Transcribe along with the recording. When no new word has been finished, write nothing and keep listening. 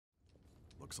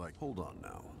looks like... Hold on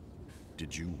now.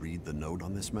 Did you read the note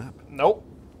on this map? Nope.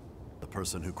 The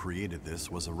person who created this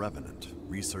was a revenant,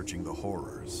 researching the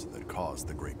horrors that caused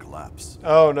the Great Collapse.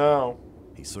 Oh no.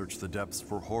 He searched the depths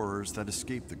for horrors that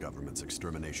escaped the government's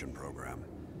extermination program.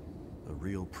 A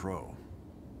real pro.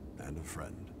 And a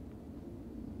friend.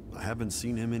 I haven't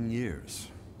seen him in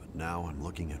years, but now I'm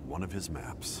looking at one of his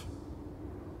maps.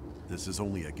 This is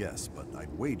only a guess, but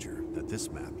I'd wager that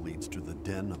this map leads to the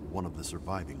den of one of the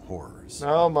surviving horrors.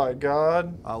 Oh my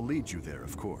god. I'll lead you there,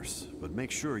 of course, but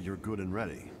make sure you're good and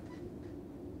ready.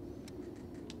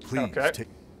 Please take...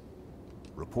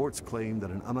 Reports claim that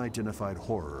an unidentified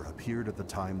horror appeared at the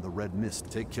time the red mist.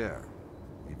 Take care,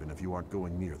 even if you aren't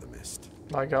going near the mist.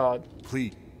 My god.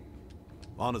 Please.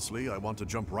 Honestly, I want to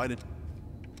jump right in.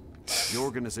 The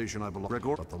organization I belong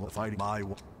to, but the fighting my...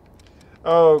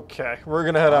 Okay, we're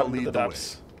gonna head out into the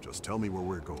depths. Just tell me where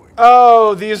we're going.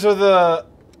 Oh, these are the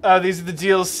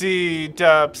DLC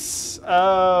depths.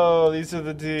 Oh, these are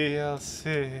the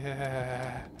DLC.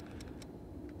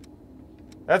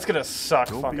 That's gonna suck.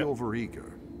 Don't be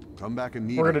overeager. Come back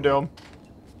immediately. We're gonna do them.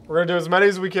 We're gonna do as many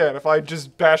as we can. If I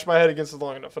just bash my head against it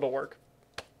long enough, it'll work.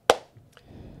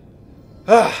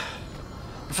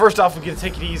 First off, we get to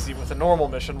take it easy with a normal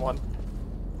mission one.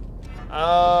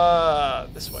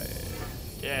 This way.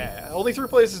 Yeah, only 3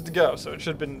 places to go, so it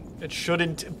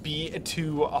shouldn't be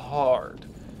too hard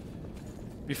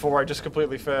before I just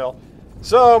completely fail.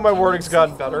 So my wording's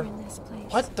gotten better.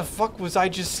 What the fuck was I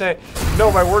just saying?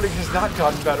 No, my wording has not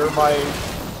gotten better. My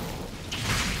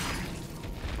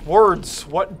words,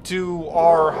 what, do,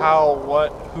 are, how, what,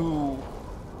 who,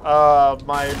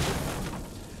 my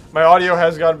audio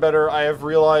has gotten better. I have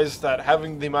realized that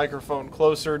having the microphone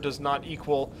closer does not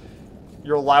equal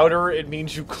you're louder. It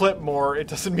means you clip more. It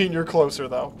doesn't mean you're closer,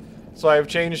 though. So I have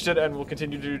changed it and will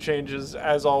continue to do changes.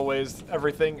 As always,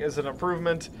 everything is an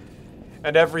improvement,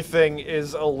 and everything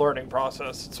is a learning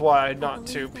process. It's why I'm not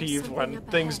too peeved when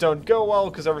things don't go well,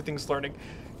 because everything's learning.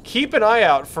 Keep an eye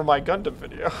out for my Gundam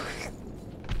video.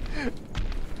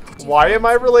 Why am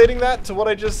I relating that to what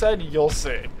I just said? You'll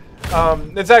see.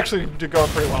 It's actually going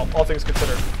pretty well, all things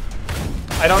considered.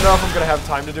 I don't know if I'm going to have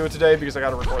time to do it today because I got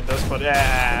to record this, but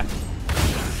yeah.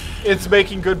 It's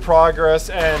making good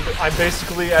progress, and I'm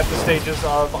basically at the stages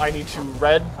of I need to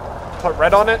put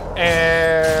red on it,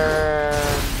 and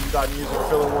I'm using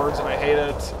filler words, and I hate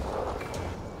it.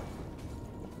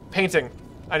 Painting.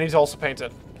 I need to also paint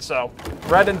it. So,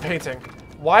 red and painting.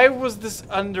 Why was this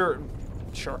under...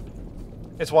 Sure.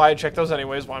 It's why I checked those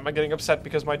anyways. Why am I getting upset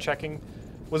because my checking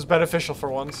was beneficial for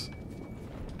once?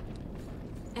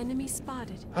 Enemy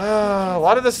spotted. A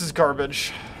lot of this is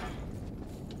garbage.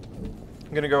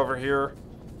 I'm gonna go over here.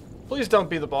 Please don't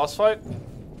be the boss fight.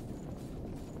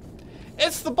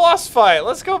 It's the boss fight!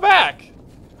 Let's go back!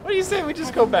 What do you say we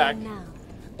just go back?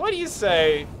 What do you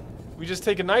say we just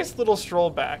take a nice little stroll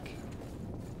back?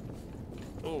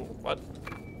 Ooh, what?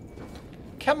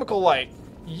 Chemical light.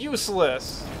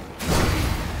 Useless.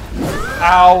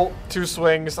 Ow. 2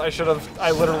 swings. I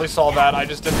literally saw that. I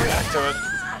just didn't react to it.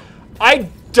 I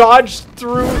dodged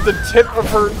through the tip of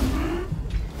her...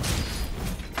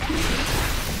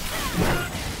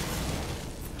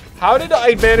 How did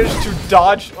I manage to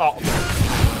dodge? Oh.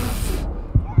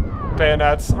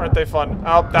 Bayonets, aren't they fun?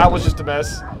 Oh, that was just a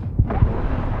miss.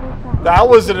 That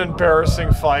was an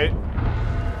embarrassing fight.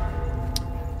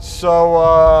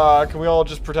 So, can we all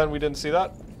just pretend we didn't see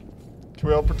that? Can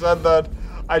we all pretend that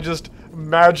I just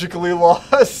magically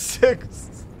lost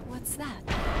 6? What's that?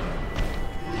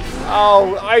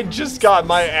 Oh, I just got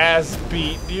my ass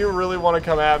beat. Do you really want to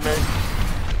come at me?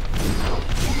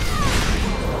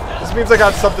 This means I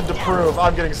got something to prove.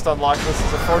 I'm getting stun locked. This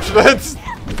is unfortunate.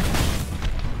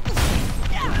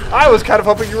 I was kind of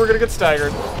hoping you were going to get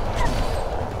staggered.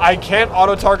 I can't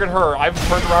auto-target her. I've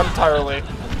turned around entirely.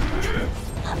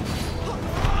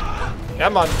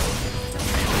 Come on.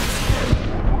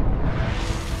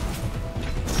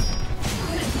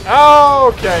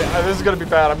 Okay, this is going to be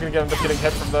bad. I'm going to end up getting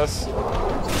hit from this.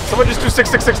 Someone just do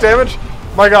 666 damage?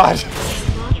 My god.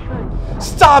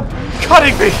 Stop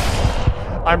cutting me!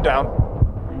 I'm down.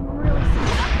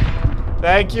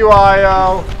 Thank you,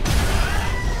 Io.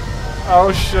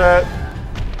 Oh, shit.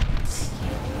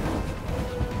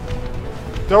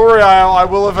 Don't worry, Io. I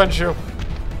will avenge you.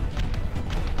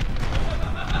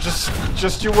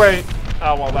 Just you wait.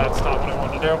 Oh, well, that's not what I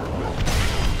wanted to do.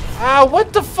 Ah,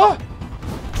 what the fuck?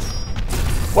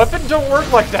 Weapons don't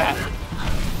work like that.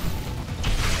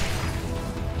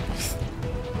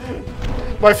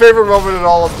 My favorite moment in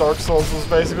all of Dark Souls was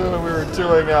basically when we were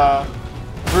doing a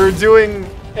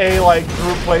like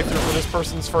group playthrough for this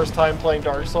person's first time playing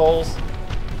Dark Souls,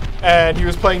 and he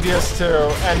was playing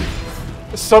DS2,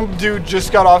 and some dude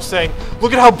just got off saying,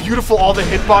 look at how beautiful all the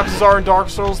hitboxes are in Dark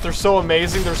Souls. They're so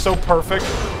amazing. They're so perfect.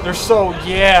 They're so,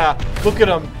 yeah, look at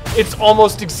them. It's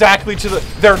almost exactly to the...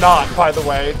 They're not, by the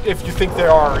way. If you think they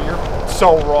are, you're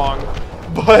so wrong.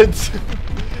 But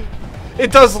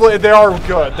it does... They are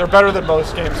good. They're better than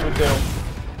most games would do.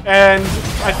 And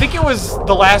I think it was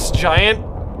the last giant.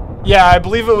 Yeah, I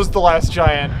believe it was the last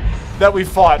giant that we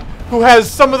fought, who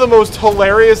has some of the most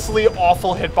hilariously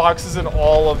awful hitboxes in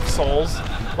all of Souls.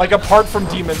 Like, apart from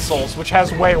Demon Souls, which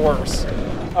has way worse.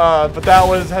 But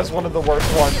that has one of the worst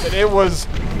ones. And it was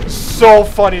so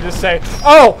funny to say,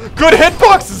 oh, good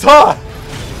hitboxes, huh?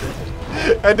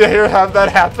 And to have that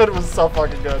happen was so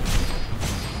fucking good.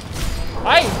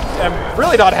 I am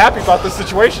really not happy about this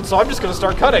situation, so I'm just going to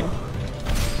start cutting.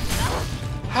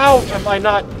 How am I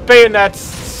not? Bayonets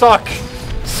suck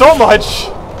so much.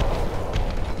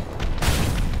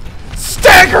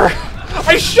 Stagger!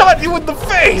 I shot you in the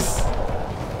face!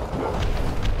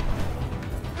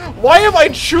 Why am I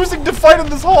choosing to fight in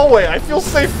this hallway? I feel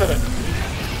safe in it.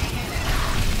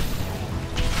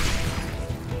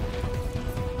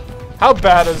 How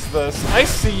bad is this? I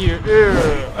see you. Ew.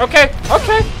 Okay,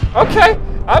 okay, okay.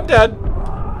 I'm dead.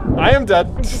 I am dead.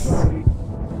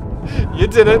 You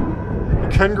did it.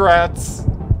 Congrats.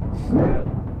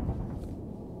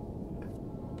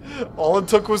 All it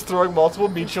took was throwing multiple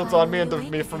meat shields on me and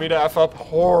for me to F up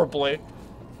horribly.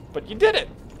 But you did it.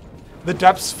 The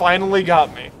depths finally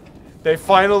got me. They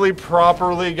finally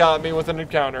properly got me with an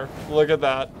encounter. Look at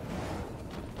that.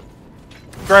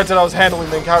 Granted, I was handling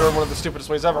the encounter in one of the stupidest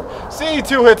ways ever. See,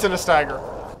 2 hits and a stagger.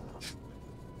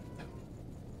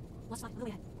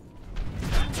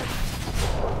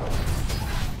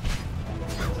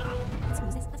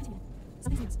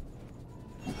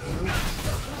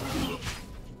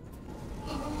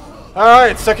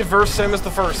 Alright, second verse, same as the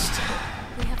first.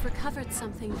 We have recovered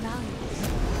something valuable.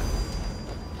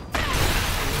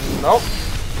 Nope.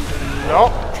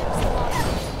 Nope.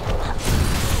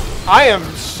 I am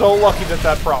so lucky that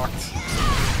that procced.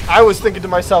 I was thinking to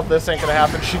myself, this ain't gonna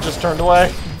happen. She just turned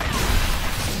away.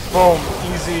 Boom.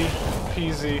 Easy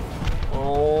peasy.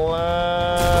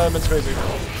 Lemon squeezy.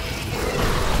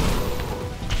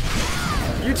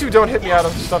 You two don't hit me out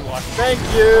of stun lock. Thank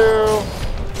you.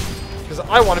 Because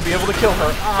I want to be able to kill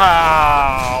her.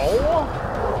 Ow.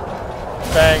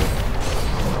 Bang.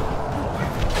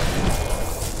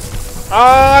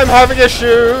 I'm having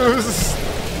issues.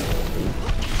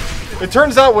 It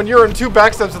turns out when you're in 2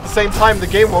 backstabs at the same time, the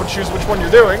game won't choose which one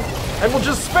you're doing, and will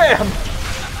just spam.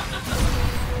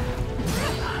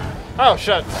 Oh,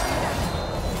 shit.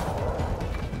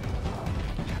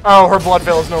 Oh, her blood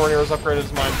veil is nowhere near as upgraded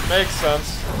as mine. Makes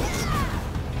sense.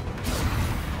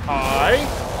 Hi.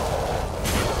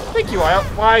 Thank you, Aya.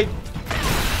 Why?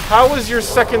 How was your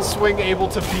second swing able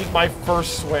to beat my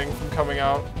first swing from coming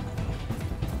out?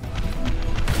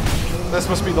 This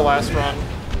must be the last run.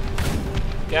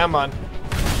 Come on.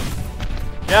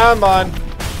 Come on.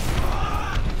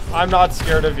 I'm not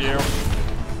scared of you.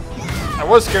 I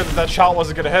was scared that that shot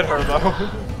wasn't going to hit her, though.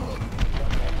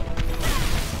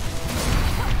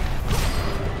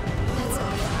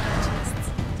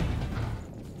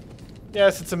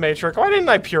 Yes, it's a matrix. Why didn't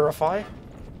I purify?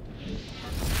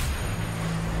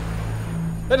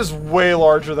 That is way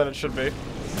larger than it should be.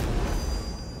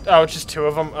 Oh, it's just 2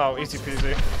 of them? Oh, easy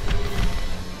peasy.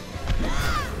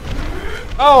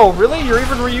 Oh, really? You're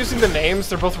even reusing the names?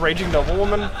 They're both Raging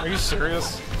Noblewoman? Are you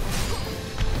serious?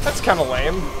 That's kind of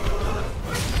lame.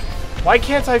 Why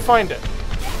can't I find it?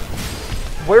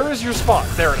 Where is your spot?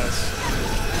 There it is.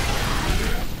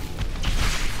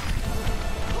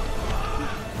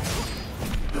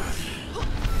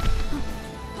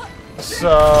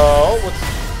 So,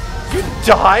 what's... You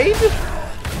died?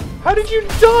 How did you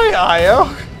die,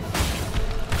 Io?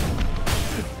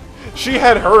 She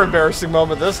had her embarrassing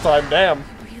moment this time, damn. I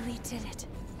really did it.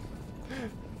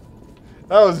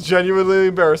 That was genuinely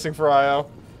embarrassing for Io.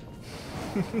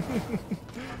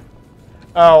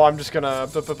 Oh, I'm just gonna...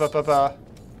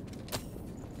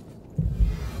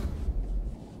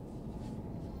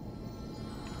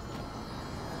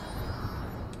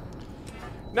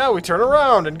 Now we turn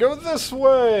around and go this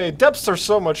way. Depths are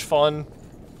so much fun.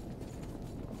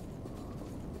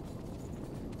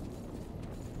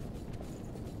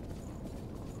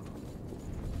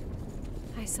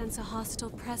 I sense a hostile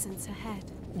presence ahead.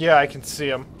 Yeah, I can see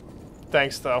him.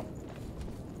 Thanks, though.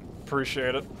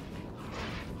 Appreciate it.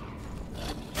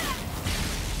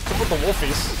 What's up with the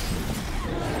wolfies?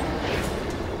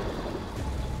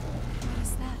 What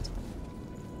is that?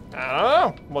 I don't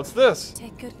know. What's this?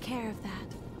 Take good care of that.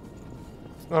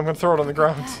 I'm gonna throw it on the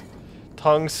ground.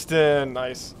 Tungsten,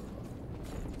 nice.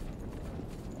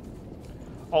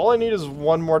 All I need is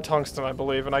one more tungsten, I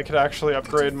believe, and I could actually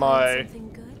upgrade my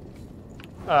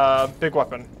big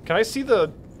weapon. Can I see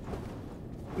the...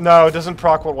 No, it doesn't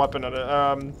proc what weapon it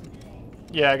is.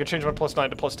 Yeah, I could change my +9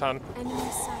 to +10. Enemy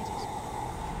sighted.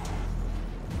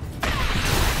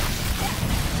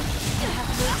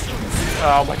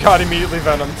 Oh my god, immediately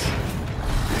venomed.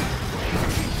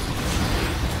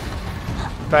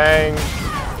 Bang,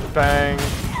 bang,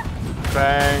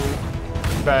 bang,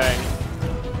 bang.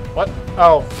 What?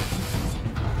 Oh.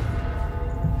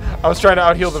 I was trying to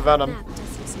out-heal the venom.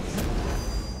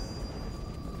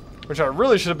 Which I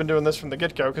really should have been doing this from the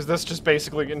get-go, because this just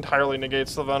basically entirely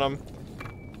negates the venom.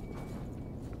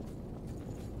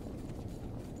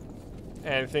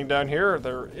 Anything down here?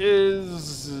 There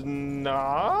is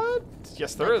not.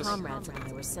 Yes, there is.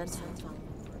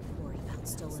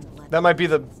 That might be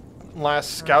the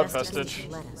last scout vestige.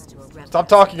 Stop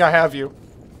talking, I have you.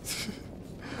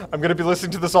 I'm gonna be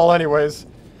listening to this all anyways.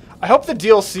 I hope the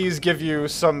DLCs give you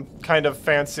some kind of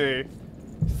fancy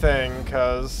thing,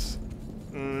 cause...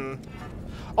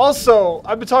 Also,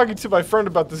 I've been talking to my friend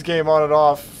about this game on and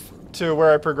off to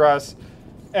where I progress.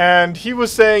 And he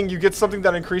was saying you get something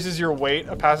that increases your weight,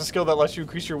 a passive skill that lets you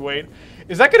increase your weight.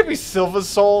 Is that going to be Silva's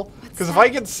Soul? Because if I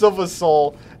get Silva's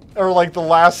Soul, or like the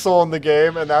last soul in the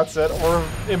game, and that's it, or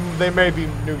they may be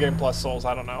New Game Plus souls,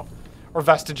 I don't know. Or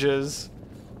Vestiges.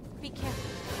 Be careful.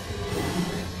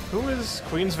 Who is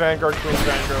Queen's Vanguard, Queen's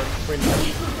Vanguard, Queen's...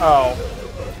 Oh.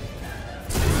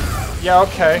 Yeah,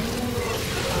 okay.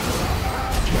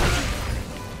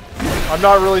 I'm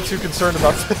not really too concerned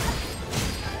about this.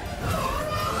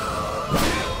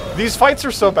 These fights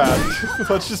are so bad.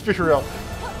 Let's just be real.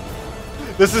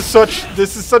 This is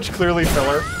such clearly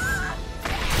filler.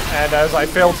 And as I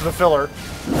fail to the filler.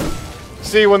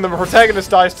 See, when the protagonist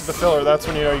dies to the filler, that's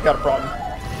when you know you got a problem.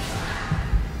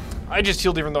 I just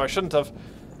healed even though I shouldn't have.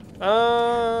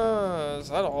 Is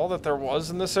that all that there was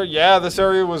in this area? Yeah, this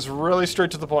area was really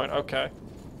straight to the point. Okay.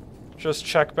 Just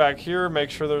check back here, make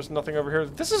sure there's nothing over here.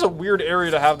 This is a weird area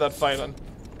to have that fight in.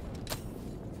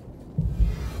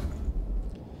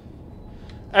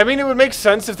 I mean, it would make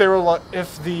sense if they were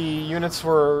if the units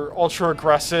were ultra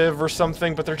aggressive or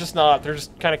something, but they're just not. They're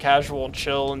just kind of casual and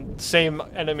chill, and same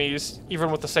enemies,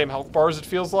 even with the same health bars. It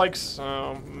feels like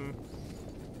so.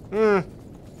 I've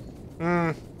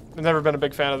never been a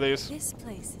big fan of these. This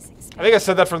place is expensive. I think I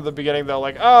said that from the beginning, though.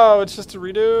 Like, oh, it's just a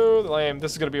redo. Lame.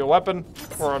 This is gonna be a weapon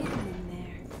or a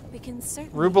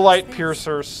Rubelite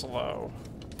Piercer Slow.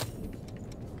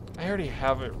 I already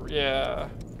have it. Yeah.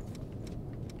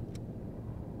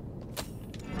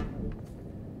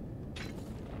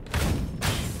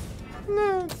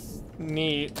 No, it's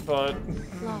neat, but...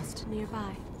 Lost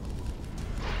nearby.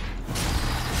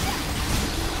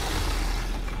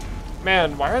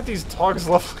 Man, why aren't these dogs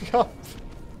leveling up?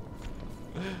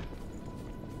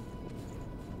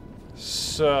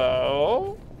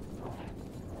 So...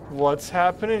 What's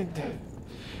happening?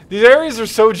 These areas are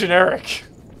so generic.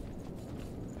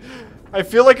 I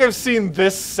feel like I've seen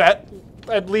this set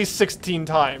at least 16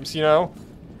 times, you know?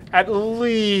 At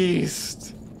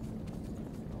least...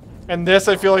 And this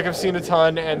I feel like I've seen a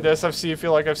ton, and this I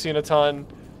feel like I've seen a ton.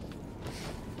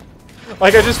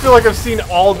 Like, I just feel like I've seen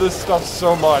all this stuff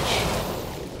so much.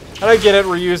 And I get it,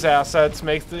 reuse assets,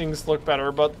 make things look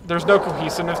better, but there's no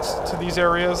cohesiveness to these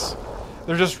areas.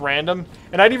 They're just random.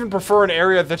 And I'd even prefer an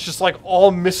area that's just like all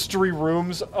mystery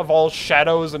rooms of all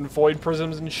shadows and void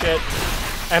prisms and shit.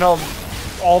 And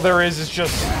all there is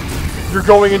just, you're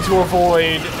going into a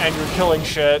void, and you're killing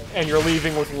shit, and you're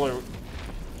leaving with loot.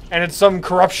 And it's some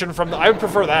corruption from the... I would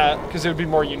prefer that, because it would be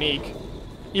more unique.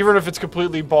 Even if it's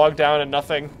completely bogged down and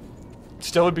nothing.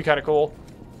 Still would be kind of cool.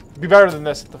 It'd be better than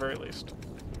this, at the very least.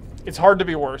 It's hard to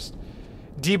be worse.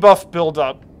 Debuff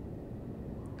build-up.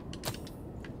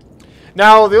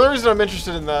 Now, the only reason I'm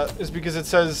interested in that is because it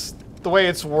says... The way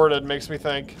it's worded makes me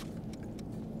think...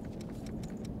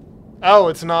 Oh,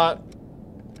 it's not...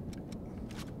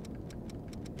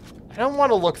 I don't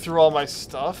want to look through all my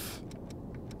stuff.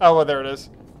 Oh, well, there it is.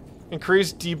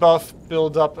 Increased debuff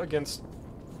build up against...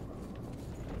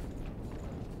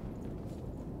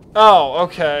 Oh,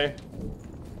 okay.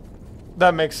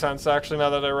 That makes sense, actually,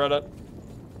 now that I read it.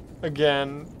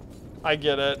 Again, I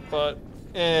get it, but...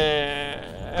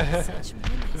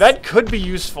 That could be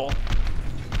useful.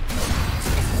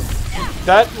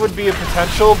 That would be a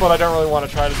potential, but I don't really want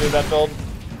to try to do that build.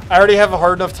 I already have a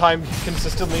hard enough time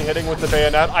consistently hitting with the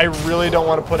bayonet. I really don't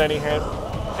want to put any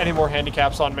more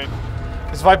handicaps on me.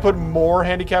 Because if I put more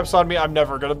handicaps on me, I'm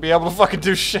never going to be able to fucking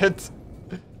do shit.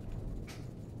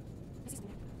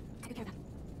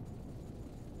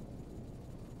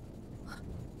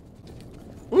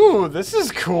 Ooh, this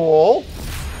is cool.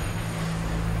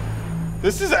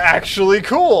 This is actually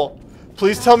cool.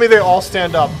 Please tell me they all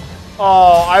stand up.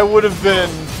 Oh, I would have been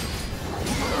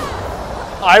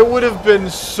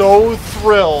so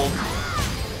thrilled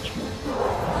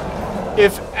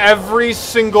if every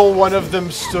single one of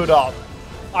them stood up.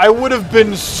 I would have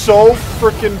been so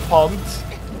freaking pumped.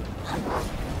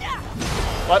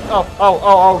 What?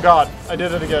 Oh god. I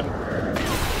did it again.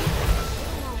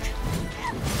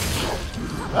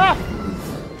 Ah!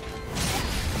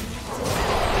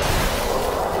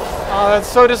 Oh,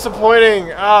 that's so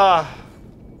disappointing. Ah.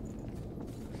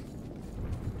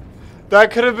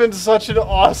 That could have been such an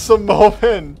awesome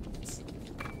moment.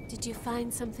 Did you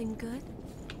find something good?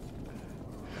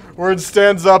 Where it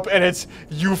stands up and it's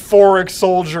euphoric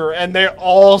soldier and they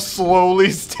all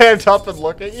slowly stand up and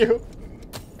look at you.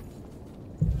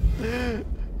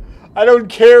 I don't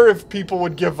care if people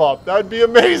would give up. That would be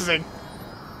amazing.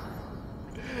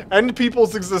 End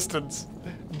people's existence.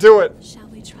 Do it. Shall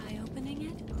we try opening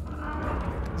it?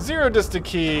 Zero distant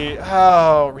key.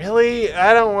 Oh, really?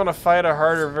 I don't want to fight a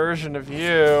harder version of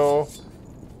you.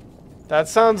 That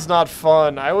sounds not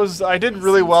fun. I did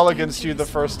really well against you the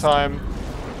first time.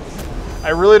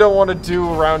 I really don't want to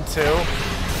do round 2.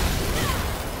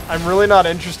 I'm really not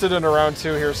interested in a round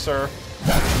 2 here, sir.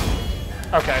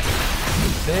 Okay.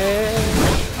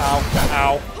 Ow.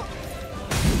 Ow.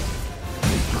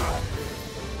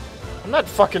 I'm not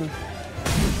fucking...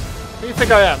 Who do you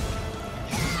think I am?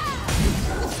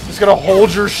 Just gonna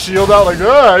hold your shield out like,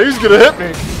 ah, he's gonna hit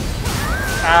me.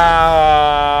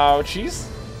 Ouchies.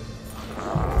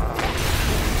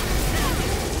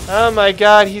 Oh my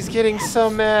god, he's getting so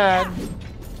mad.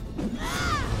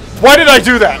 Why did I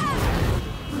do that?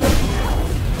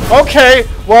 Okay,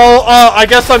 well, I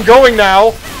guess I'm going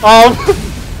now.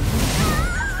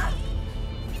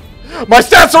 My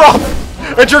stats are up!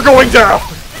 And you're going down!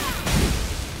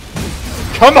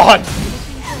 Come on!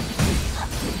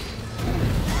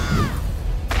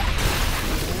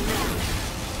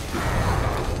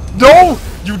 No!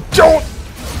 You don't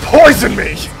poison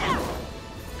me!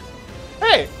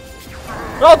 Hey!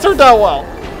 It all turned out well.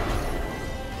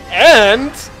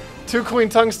 And 2 Queen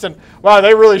Tungsten. Wow,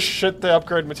 they really shit the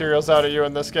upgrade materials out of you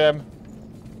in this game.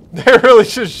 They really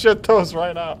just shit those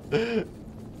right out.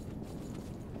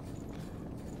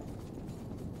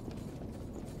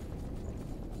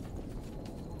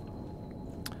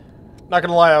 Not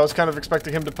gonna lie, I was kind of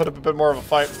expecting him to put up a bit more of a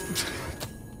fight.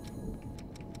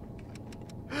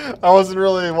 I wasn't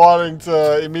really wanting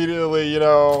to immediately, you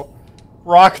know,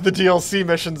 rock the DLC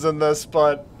missions in this,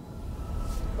 but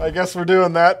I guess we're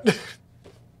doing that.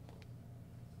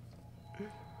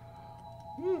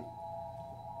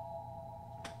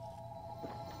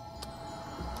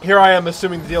 Here I am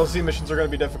assuming the DLC missions are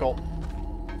going to be difficult.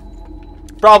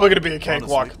 Probably going to be a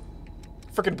cakewalk.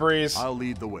 Frickin' breeze. I'll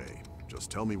lead the way. Just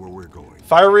tell me where we're going.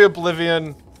 Fiery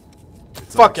Oblivion.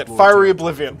 Fuck it, Fiery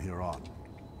Oblivion. From here on.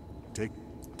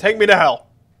 Take me to hell.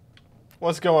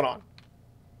 What's going on?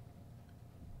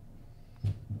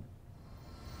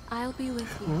 I'll be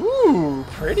with you. Ooh,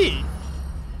 pretty.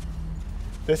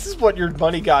 This is what your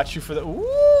money got you for the...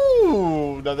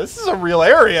 Ooh, no, this is a real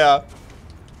area.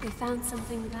 We found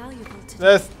something valuable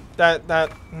today.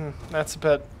 That's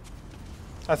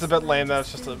a bit lame.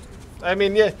 That's just a... I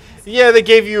mean, yeah, they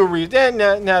gave you a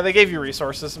no, they gave you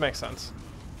resources. It makes sense.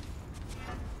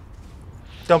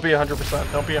 Don't be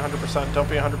 100%. Don't be 100%. Don't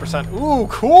be 100%. Ooh,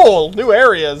 cool. New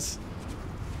areas.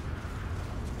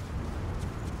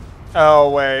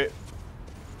 Oh, wait.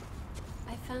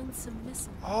 I found some missiles.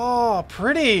 Oh,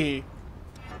 pretty.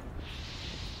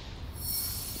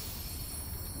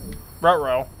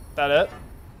 Ruh-roh. That it?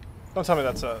 Don't tell me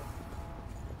that's it.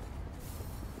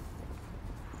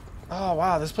 Oh,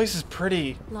 wow. This place is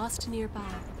pretty. Lost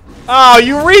nearby. Oh,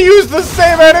 you reused the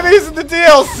same enemies in the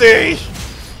DLC!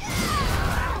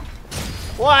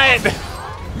 What?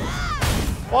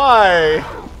 Why?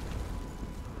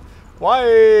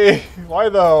 Why? Why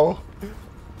though?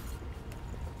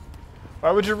 Why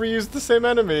would you reuse the same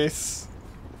enemies?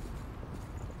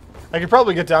 I could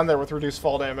probably get down there with reduced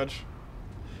fall damage.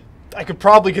 I could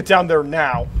probably get down there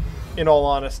now, in all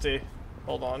honesty.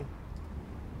 Hold on.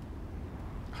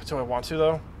 Do I want to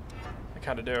though? I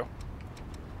kinda do.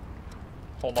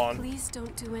 Hold on. Please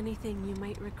don't do anything you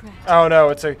might regret. Oh no,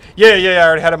 it's a... Yeah, I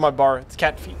already had it on my bar. It's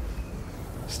cat feet.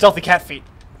 Stealthy cat feet.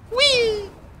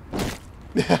 Whee!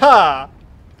 Ha!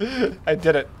 I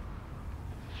did it.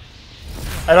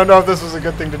 I don't know if this was a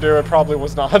good thing to do. It probably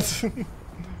was not.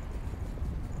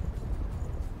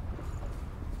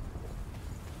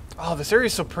 Oh, this area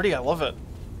is so pretty. I love it.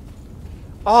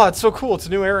 Oh, it's so cool. It's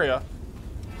a new area.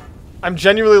 I'm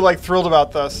genuinely like thrilled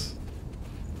about this.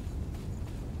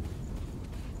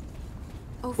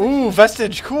 Over Ooh, here.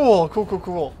 vestige. Cool, cool, cool,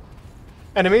 cool.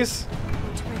 Enemies?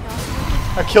 Want to break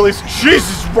off? Achilles.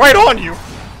 Jesus, right on you!